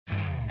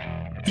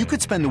You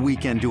could spend the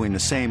weekend doing the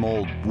same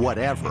old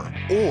whatever,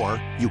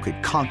 or you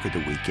could conquer the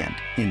weekend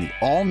in the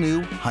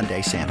all-new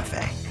Hyundai Santa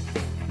Fe.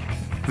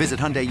 Visit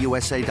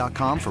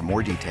HyundaiUSA.com for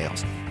more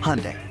details.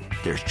 Hyundai,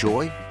 there's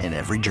joy in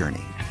every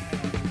journey.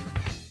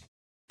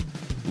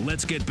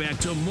 Let's get back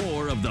to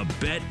more of the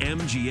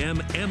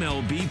BetMGM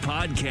MLB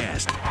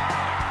podcast.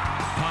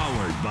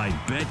 Powered by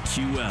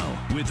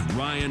BetQL with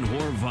Ryan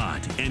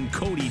Horvat and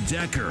Cody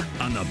Decker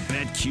on the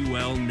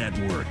BetQL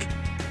network.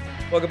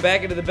 Welcome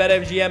back into the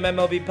BetMGM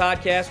MLB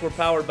podcast. We're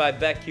powered by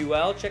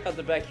BetQL. Check out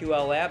the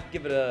BetQL app.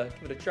 Give it a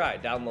try.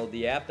 Download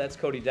the app. That's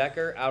Cody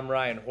Decker. I'm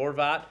Ryan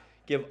Horvat.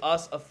 Give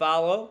us a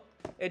follow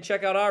and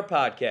check out our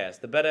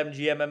podcast, the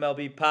BetMGM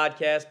MLB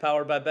podcast,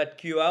 powered by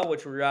BetQL,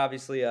 which we're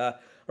obviously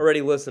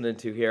already listening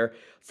to here.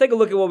 Let's take a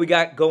look at what we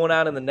got going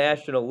on in the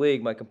National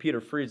League. My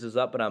computer freezes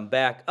up and I'm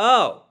back.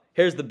 Oh,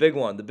 here's the big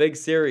one, the big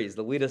series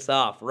to lead us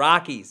off.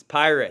 Rockies,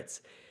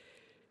 Pirates.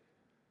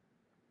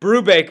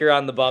 Brubaker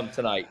on the bump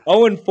tonight.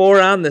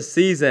 0-4 on the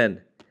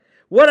season.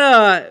 All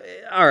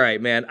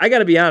right, man. I got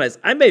to be honest.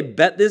 I may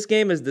bet this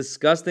game, as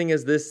disgusting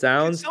as this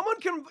sounds.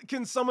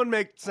 Can someone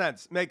make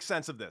sense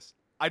of this?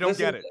 I don't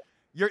get it.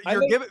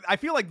 I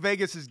feel like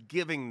Vegas is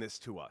giving this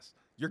to us.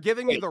 You're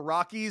giving me the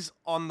Rockies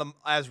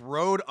as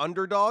road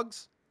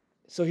underdogs?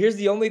 So here's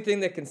the only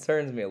thing that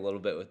concerns me a little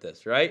bit with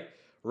this, right?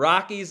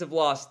 Rockies have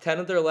lost 10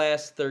 of their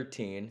last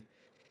 13.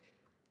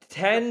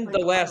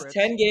 The last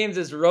 10 games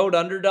as road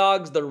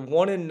underdogs. They're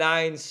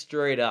 1-9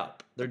 straight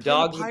up. They're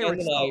dogs again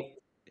tonight.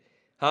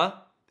 Huh?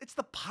 It's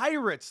the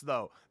Pirates,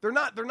 though. They're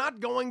not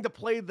going to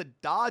play the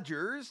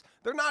Dodgers.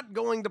 They're not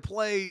going to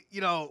play,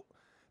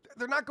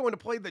 they're not going to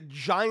play the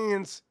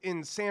Giants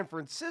in San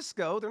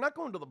Francisco. They're not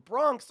going to the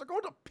Bronx. They're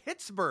going to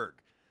Pittsburgh.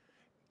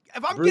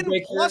 If I'm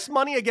getting plus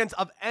money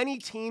of any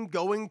team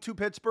going to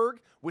Pittsburgh,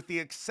 with the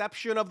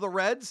exception of the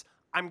Reds,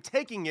 I'm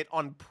taking it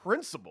on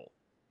principle.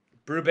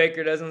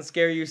 Brubaker doesn't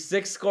scare you.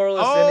 6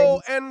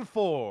 scoreless innings.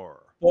 0-4.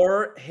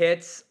 4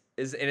 hits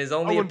in his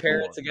only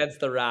appearance against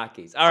the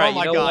Rockies. All right. Oh,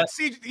 my God.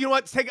 You know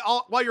what?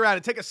 While you're at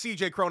it, take a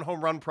CJ Cron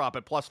home run prop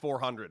at plus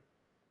 400.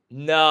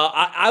 No,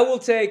 I'll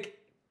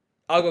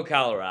go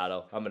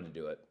Colorado. I'm going to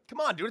do it. Come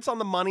on, dude. It's on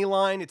the money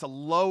line. It's a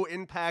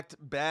low-impact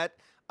bet.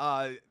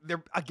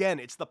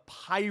 It's the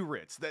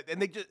Pirates.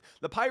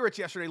 The Pirates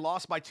yesterday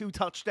lost by 2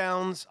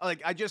 touchdowns.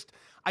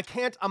 I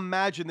can't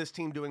imagine this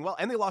team doing well.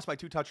 And they lost by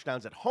 2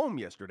 touchdowns at home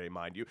yesterday,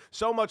 mind you.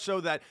 So much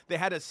so that they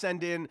had to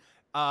send in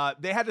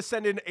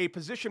a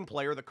position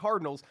player, the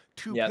Cardinals,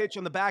 to pitch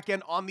on the back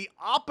end on the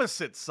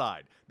opposite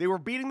side. They were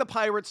beating the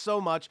Pirates so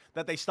much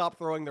that they stopped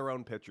throwing their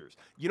own pitchers.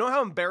 You know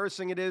how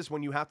embarrassing it is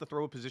when you have to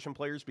throw position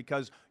players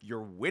because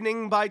you're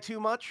winning by too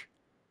much?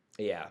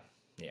 Yeah.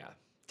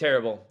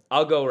 Terrible.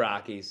 I'll go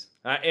Rockies.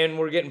 And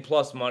we're getting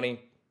plus money.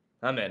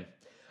 I'm in.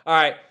 All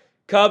right.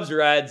 Cubs,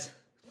 Reds.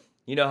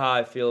 You know how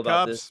I feel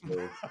about this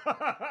move.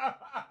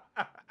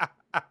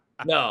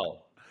 No.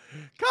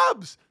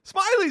 Cubs.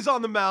 Smiley's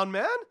on the mound,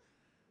 man.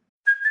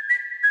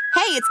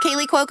 Hey, it's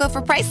Kaylee Cuoco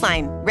for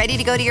Priceline. Ready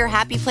to go to your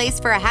happy place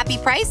for a happy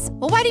price?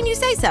 Well, why didn't you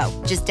say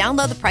so? Just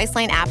download the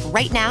Priceline app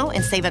right now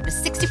and save up to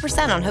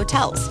 60% on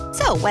hotels.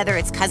 So whether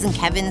it's Cousin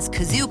Kevin's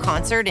Kazoo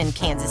Concert in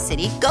Kansas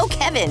City, go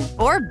Kevin,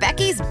 or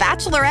Becky's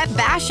Bachelorette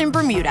Bash in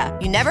Bermuda,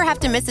 you never have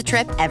to miss a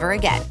trip ever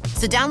again.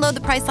 So download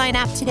the Priceline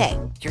app today.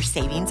 Your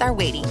savings are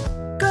waiting.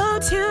 Go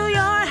to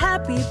your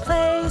happy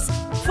place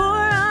for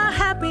a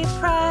happy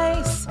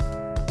price.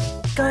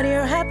 Go to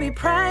your happy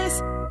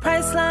price,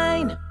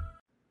 Priceline.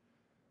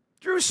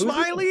 Drew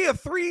Smiley, a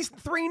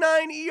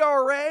 3.39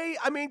 ERA.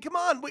 I mean, come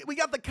on. We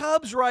got the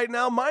Cubs right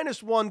now,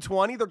 minus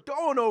 120. They're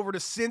going over to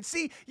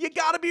Cincy. You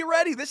got to be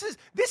ready. This is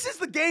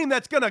the game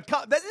that's going to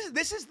cut.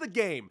 This is the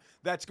game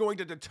that's going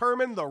to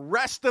determine the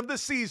rest of the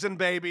season,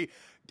 baby.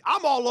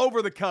 I'm all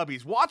over the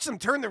Cubbies. Watch them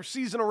turn their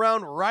season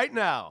around right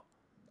now.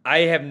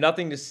 I have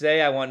nothing to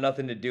say. I want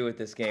nothing to do with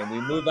this game.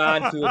 We move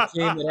on to a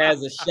team that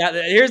has a shot.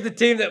 Here's the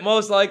team that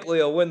most likely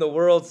will win the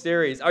World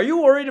Series. Are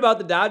you worried about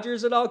the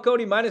Dodgers at all,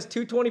 Cody? Minus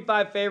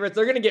 225 favorites.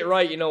 They're going to get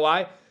right. You know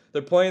why?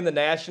 They're playing the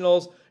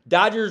Nationals.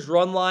 Dodgers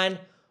run line.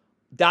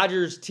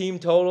 Dodgers team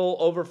total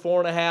over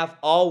 4.5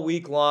 all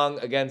week long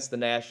against the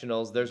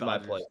Nationals. There's my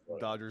play.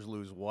 Dodgers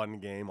lose 1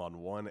 game on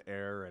 1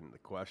 error, and the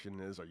question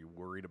is, are you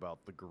worried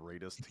about the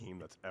greatest team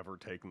that's ever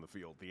taken the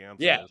field? The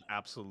answer is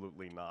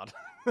absolutely not.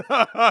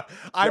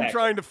 I'm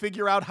trying to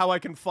figure out how I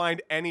can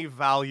find any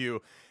value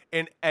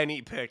in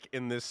any pick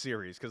in this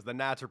series because the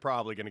Nats are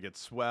probably going to get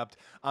swept.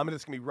 I'm either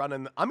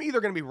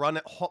going to be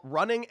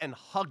running and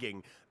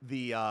hugging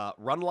the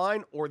run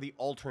line or the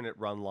alternate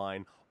run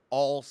line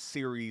all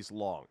series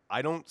long.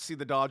 I don't see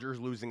the Dodgers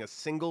losing a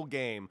single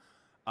game,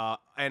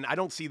 and I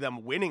don't see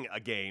them winning a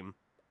game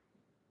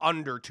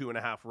under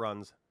 2.5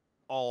 runs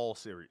all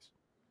series.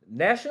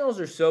 Nationals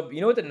are so...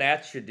 You know what the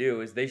Nats should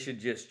do is they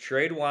should just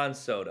trade Juan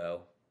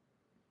Soto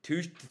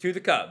to the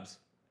Cubs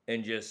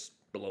and just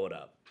blow it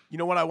up. You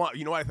know what I want?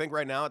 You know what I think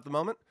right now at the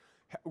moment?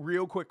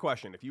 Real quick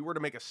question. If you were to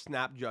make a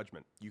snap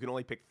judgment, you can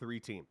only pick 3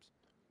 teams.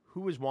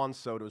 who is Juan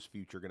Soto's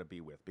future going to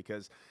be with?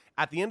 Because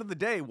at the end of the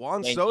day,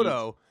 Juan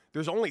Soto,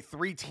 there's only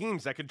 3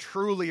 teams that could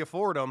truly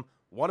afford him,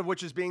 one of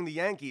which is being the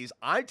Yankees.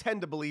 I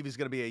tend to believe he's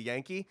going to be a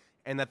Yankee,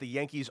 and that the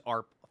Yankees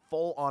are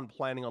full on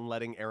planning on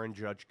letting Aaron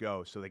Judge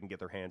go so they can get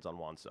their hands on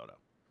Juan Soto.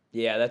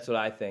 Yeah, that's what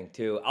I think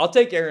too. I'll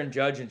take Aaron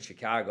Judge in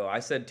Chicago. I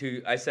said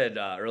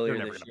earlier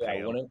this year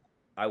I wouldn't.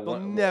 They'll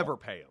never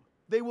pay him.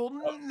 They will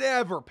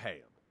never pay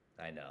him.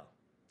 I know.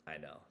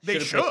 They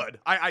should.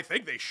 I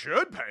think they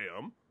should pay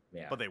him.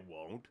 Yeah. But they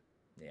won't.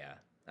 Yeah,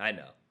 I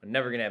know. I'm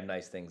never gonna have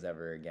nice things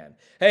ever again.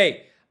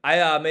 Hey,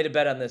 I made a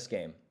bet on this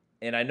game,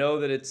 and I know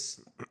that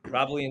it's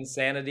probably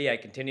insanity. I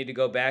continue to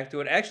go back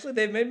to it. Actually,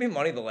 they've made me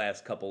money the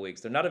last couple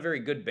weeks. They're not a very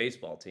good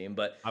baseball team,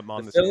 but I'm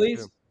on the this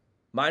Phillies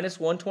minus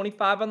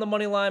 125 on the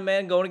money line,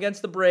 man, going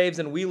against the Braves,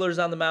 and Wheeler's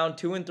on the mound,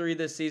 2-3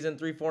 this season,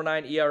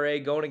 3.49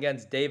 ERA, going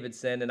against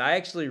Davidson, and I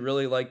actually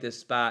really like this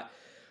spot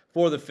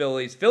for the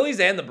Phillies. Phillies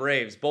and the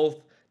Braves,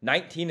 both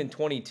 19 and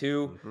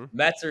 22. Mm-hmm.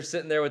 Mets are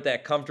sitting there with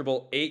that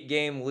comfortable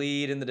 8-game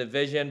lead in the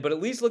division, but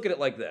at least look at it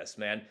like this,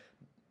 man.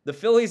 The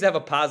Phillies have a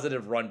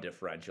positive run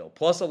differential,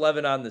 plus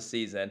 11 on the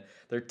season.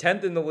 They're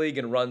 10th in the league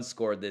in runs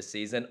scored this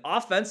season.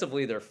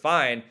 Offensively, they're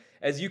fine.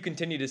 As you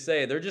continue to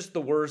say, they're just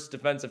the worst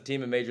defensive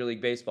team in Major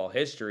League Baseball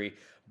history.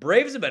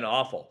 Braves have been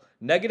awful.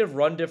 Negative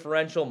run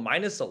differential,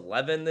 minus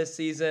 11 this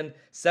season,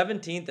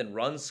 17th in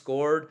runs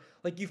scored.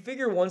 Like, you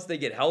figure once they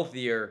get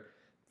healthier,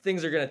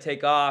 things are going to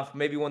take off,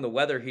 maybe when the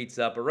weather heats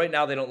up. But right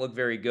now, they don't look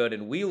very good.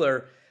 And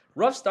Wheeler,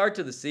 rough start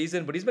to the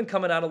season, but he's been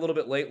coming on a little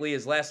bit lately.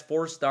 His last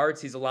 4 starts,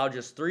 he's allowed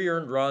just 3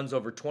 earned runs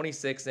over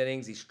 26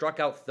 innings. He struck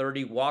out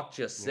 30, walked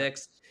just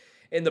 6.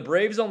 And the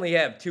Braves only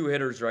have 2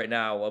 hitters right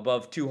now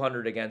above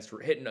 200 against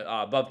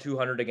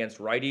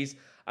righties.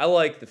 I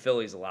like the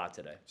Phillies a lot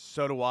today.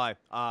 So do I.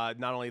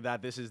 Not only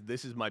that, this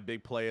is my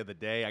big play of the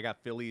day. I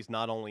got Phillies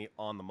not only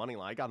on the money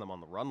line, I got them on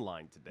the run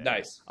line today.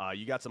 Nice.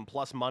 You got some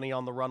plus money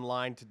on the run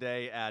line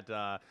today at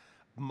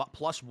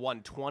plus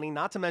 120.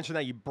 Not to mention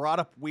that you brought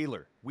up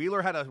Wheeler.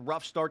 Wheeler had a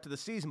rough start to the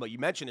season, but you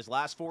mentioned his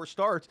last 4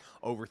 starts,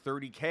 over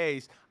 30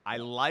 Ks. I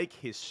like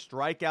his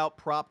strikeout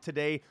prop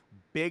today,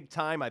 big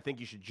time. I think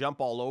you should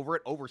jump all over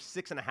it. Over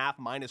 6.5,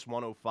 minus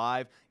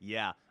 105.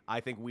 Yeah, I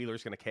think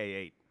Wheeler's going to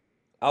K8.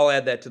 I'll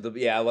add that to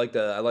the I like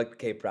the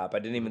K prop. I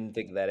didn't even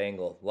think of that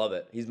angle. Love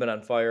it. He's been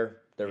on fire.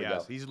 There we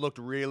go. He's looked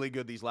really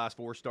good these last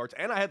 4 starts,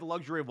 and I had the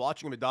luxury of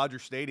watching him at Dodger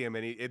Stadium,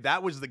 and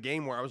that was the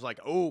game where I was like,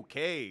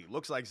 okay,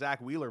 looks like Zach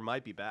Wheeler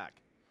might be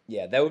back.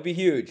 Yeah, that would be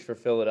huge for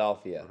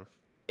Philadelphia.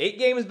 8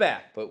 games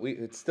back, but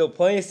it's still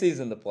plenty of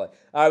season to play.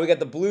 All right, we got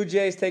the Blue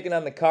Jays taking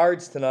on the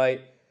Cards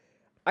tonight.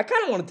 I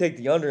kind of want to take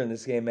the under in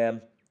this game,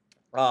 man.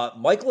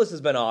 Michaelis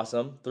has been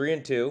awesome,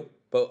 3-2,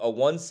 but a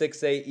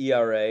 1.68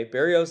 ERA.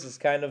 Berrios has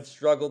kind of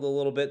struggled a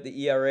little bit.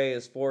 The ERA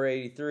is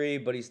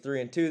 4.83, but he's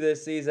 3-2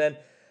 this season.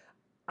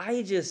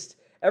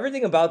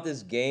 Everything about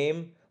this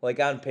game, like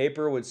on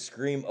paper, would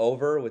scream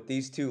over with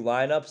these 2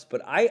 lineups,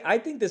 but I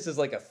think this is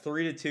like a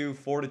 3-2,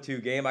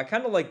 4-2 game. I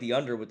kind of like the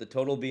under with the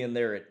total being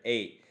there at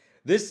 8.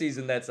 This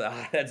season, that's a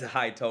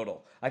high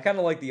total. I kind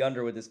of like the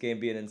under with this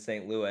game being in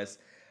St. Louis,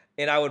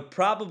 and I would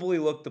probably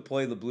look to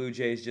play the Blue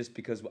Jays just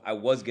because I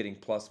was getting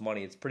plus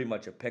money. It's pretty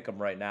much a pick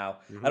 'em right now.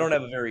 I don't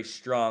have a very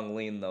strong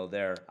lean, though,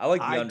 there. I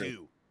like the under.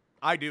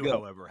 I do,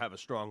 however, have a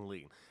strong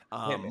lean.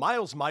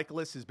 Miles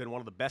Michaelis has been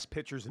one of the best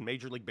pitchers in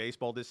Major League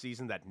Baseball this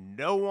season that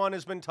no one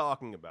has been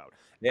talking about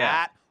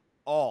at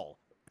all.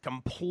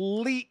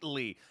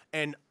 Completely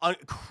and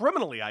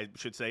criminally, I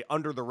should say,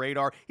 under the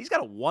radar. He's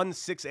got a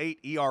 1.68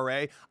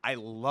 ERA. I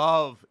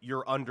love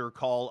your under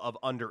call of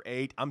under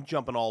 8. I'm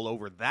jumping all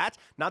over that.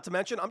 Not to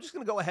mention, I'm just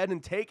going to go ahead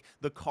and take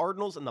the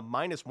Cardinals and the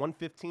minus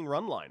 115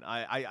 run line.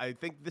 I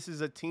think this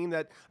is a team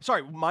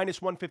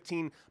minus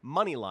 115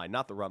 money line,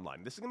 not the run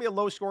line. This is going to be a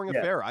low-scoring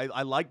affair.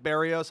 I like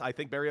Berrios. I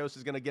think Berrios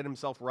is going to get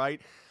himself right.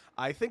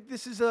 I think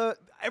this is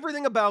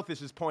everything about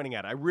this is pointing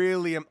at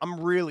it. I'm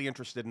really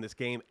interested in this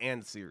game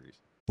and series.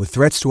 With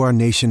threats to our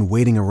nation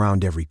waiting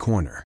around every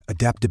corner,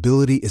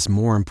 adaptability is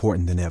more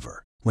important than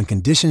ever. When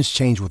conditions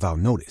change without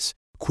notice,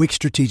 quick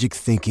strategic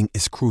thinking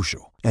is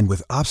crucial. And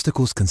with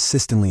obstacles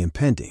consistently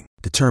impending,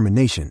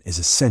 determination is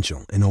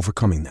essential in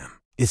overcoming them.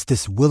 It's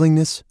this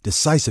willingness,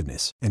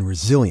 decisiveness, and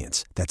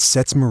resilience that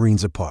sets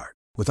Marines apart.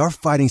 With our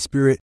fighting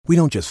spirit, we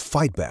don't just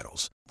fight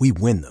battles, we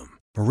win them.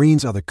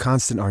 Marines are the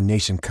constant our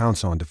nation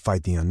counts on to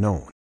fight the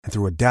unknown. And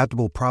through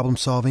adaptable problem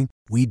solving,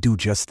 we do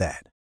just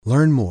that.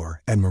 Learn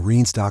more at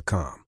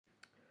marines.com.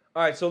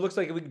 All right, so it looks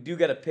like we do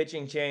get a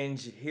pitching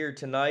change here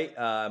tonight.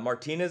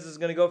 Martinez is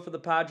going to go for the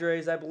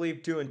Padres, I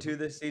believe, 2-2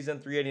 this season,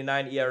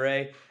 3.89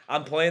 ERA.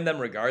 I'm playing them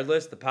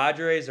regardless. The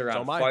Padres are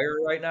on fire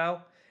right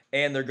now,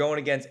 and they're going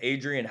against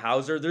Adrian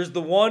Hauser. There's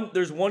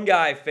one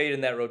guy I fade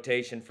in that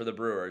rotation for the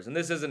Brewers, and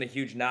this isn't a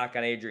huge knock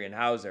on Adrian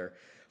Hauser,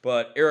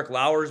 but Eric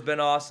Lauer's been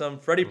awesome.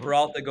 Freddie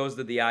Peralta goes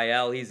to the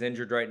IL. He's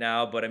injured right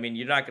now, but, I mean,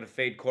 you're not going to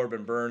fade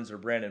Corbin Burns or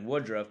Brandon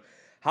Woodruff.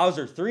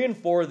 Hauser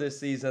 3-4 this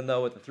season,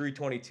 though, with a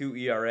 3.22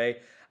 ERA.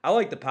 I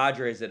like the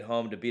Padres at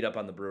home to beat up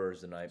on the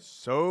Brewers tonight.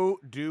 So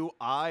do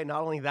I.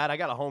 Not only that, I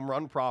got a home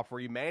run prop for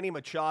you. Manny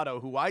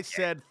Machado, who I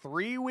said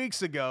 3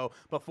 weeks ago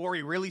before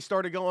he really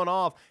started going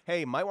off,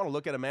 hey, might want to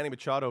look at a Manny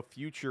Machado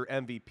future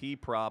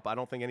MVP prop. I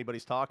don't think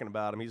anybody's talking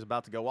about him. He's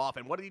about to go off.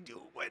 And what did he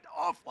do? Went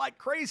off like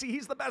crazy.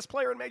 He's the best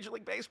player in Major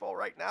League Baseball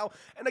right now.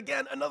 And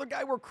again, another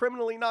guy we're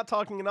criminally not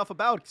talking enough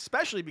about,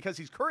 especially because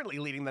he's currently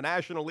leading the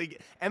National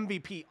League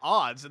MVP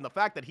odds. And the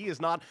fact that he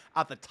is not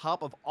at the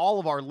top of all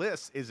of our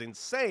lists is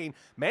insane.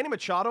 Manny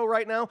Machado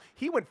right now,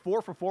 he went 4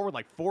 for 4 with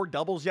like 4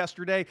 doubles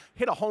yesterday,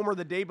 hit a homer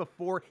the day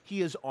before.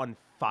 He is on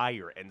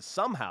fire. And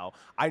somehow,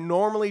 I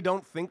normally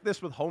don't think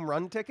this with home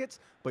run tickets,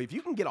 but if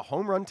you can get a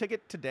home run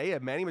ticket today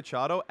at Manny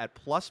Machado at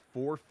plus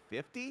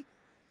 450,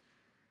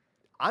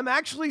 I'm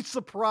actually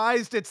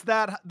surprised it's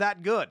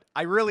that good.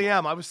 I really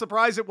am. I was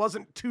surprised it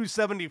wasn't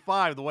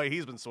 275 the way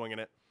he's been swinging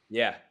it.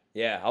 Yeah,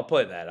 I'll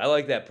play that. I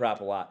like that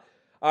prop a lot.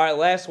 All right,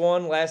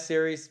 last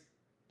series.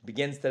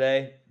 Begins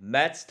today.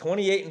 Mets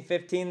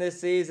 28-15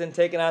 this season,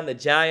 taking on the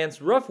Giants.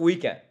 Rough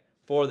weekend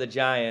for the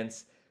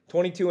Giants.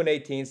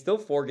 22-18, still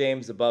 4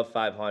 games above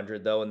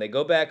 500 though. And they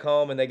go back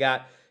home and they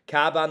got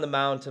Cobb on the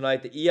mound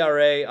tonight. The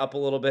ERA up a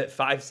little bit,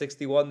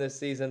 5.61 this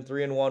season,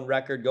 3-1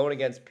 record, going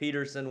against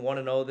Peterson,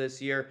 1-0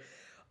 this year.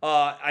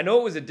 I know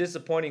it was a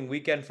disappointing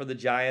weekend for the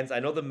Giants. I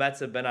know the Mets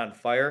have been on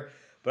fire,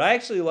 but I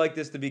actually like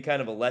this to be kind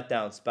of a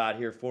letdown spot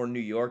here for New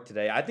York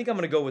today. I think I'm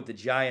going to go with the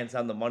Giants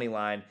on the money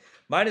line.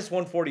 Minus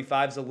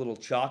 145 is a little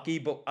chalky,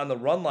 but on the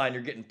run line,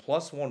 you're getting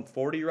plus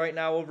 140 right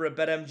now over at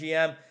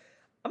BetMGM.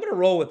 I'm going to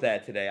roll with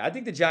that today. I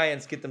think the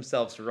Giants get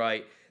themselves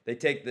right. They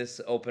take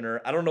this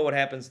opener. I don't know what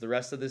happens the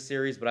rest of this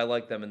series, but I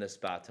like them in this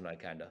spot tonight,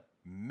 kind of.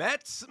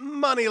 Mets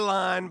money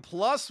line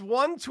plus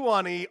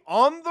 120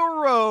 on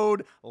the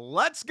road.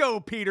 Let's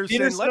go, Peterson.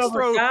 Let's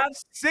throw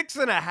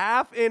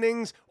 6.5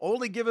 innings,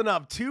 only giving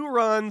up 2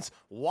 runs.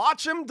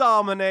 Watch him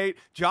dominate.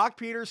 Jock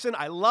Peterson,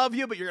 I love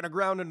you, but you're going to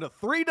ground into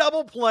 3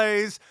 double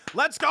plays.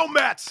 Let's go,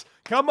 Mets.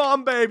 Come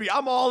on, baby.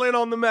 I'm all in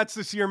on the Mets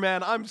this year,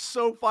 man. I'm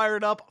so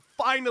fired up.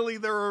 Finally,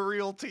 they're a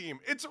real team.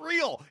 It's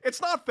real.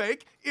 It's not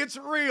fake. It's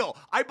real.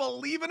 I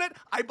believe in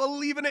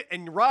it.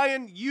 And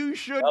Ryan, you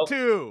should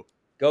too.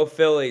 Go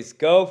Phillies.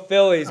 Go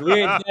Phillies. We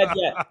ain't dead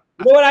yet.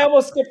 You know what? I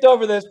almost skipped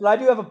over this, but I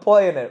do have a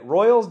play in it.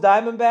 Royals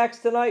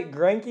Diamondbacks tonight.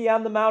 Greinke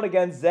on the mound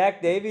against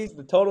Zach Davies.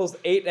 The total's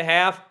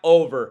 8.5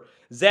 over.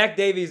 Zach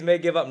Davies may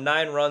give up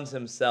 9 runs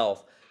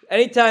himself.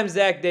 Anytime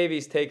Zach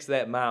Davies takes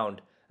that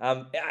mound,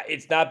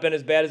 it's not been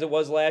as bad as it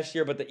was last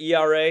year, but the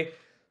ERA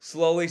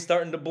slowly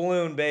starting to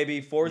balloon,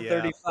 baby.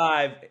 4.35.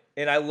 Yeah.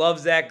 And I love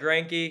Zach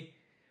Greinke,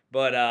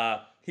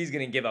 but he's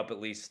going to give up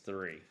at least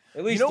 3.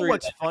 At least 3. You know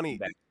what's funny?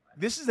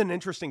 This is an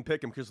interesting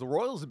pick because the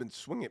Royals have been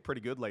swinging it pretty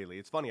good lately.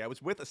 It's funny. I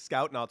was with a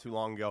scout not too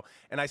long ago,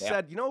 and I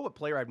said, you know what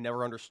player I've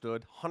never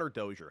understood? Hunter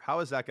Dozier. How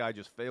has that guy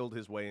just failed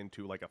his way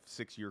into like a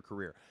 6-year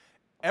career?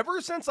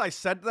 Ever since I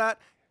said that,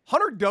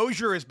 Hunter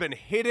Dozier has been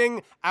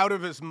hitting out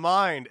of his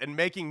mind and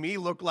making me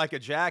look like a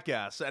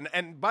jackass.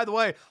 And by the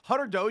way,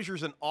 Hunter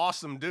Dozier's an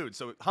awesome dude.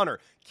 So, Hunter,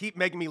 keep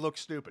making me look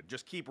stupid.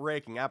 Just keep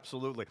raking,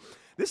 absolutely.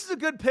 This is a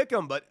good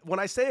pick'em, but when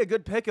I say a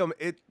good pick'em,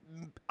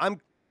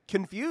 I'm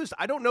confused.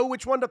 I don't know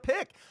which one to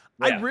pick.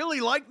 Yeah. I really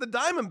like the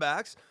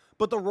Diamondbacks,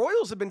 but the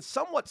Royals have been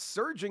somewhat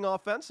surging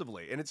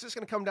offensively, and it's just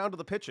going to come down to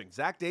the pitching.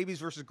 Zach Davies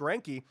versus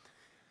Greinke.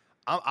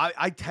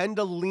 I tend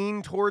to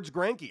lean towards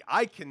Greinke.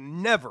 I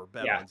can never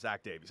bet on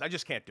Zach Davies. I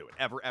just can't do it.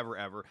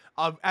 Ever.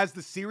 As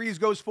the series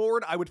goes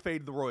forward, I would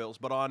fade the Royals,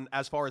 but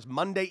as far as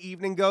Monday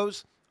evening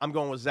goes, I'm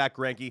going with Zach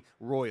Greinke.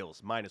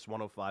 Royals, minus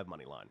 105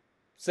 money line.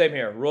 Same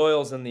here.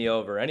 Royals in the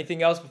over.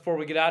 Anything else before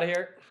we get out of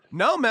here?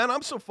 No, man.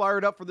 I'm so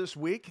fired up for this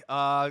week.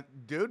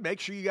 Dude,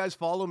 make sure you guys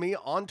follow me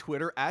on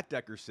Twitter at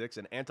Decker6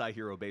 and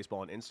Antihero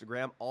Baseball on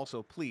Instagram.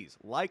 Also, please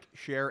like,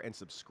 share, and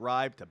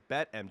subscribe to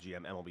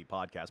BetMGM MLB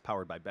Podcast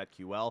powered by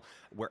BetQL,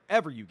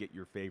 wherever you get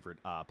your favorite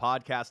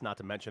podcast, not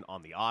to mention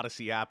on the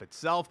Odyssey app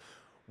itself.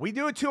 We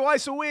do it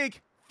twice a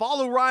week.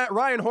 Follow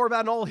Ryan Horvath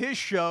and all his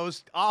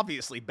shows.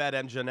 Obviously,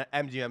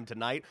 BetMGM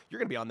tonight. You're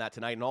going to be on that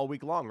tonight and all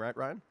week long, right,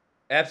 Ryan?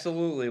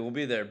 Absolutely. We'll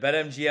be there.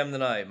 BetMGM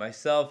tonight.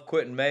 Myself,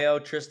 Quentin Mayo,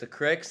 Trista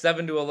Crick,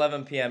 7 to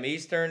 11 p.m.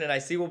 Eastern. And I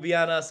see we'll be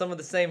on some of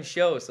the same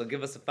shows, so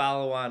give us a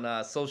follow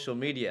on social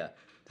media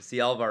to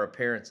see all of our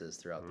appearances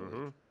throughout the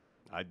week.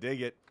 I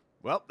dig it.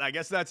 Well, I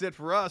guess that's it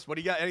for us. What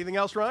do you got? Anything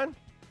else, Ryan?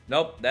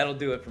 Nope. That'll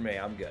do it for me.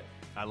 I'm good.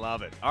 I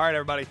love it. All right,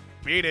 everybody.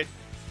 Beat it.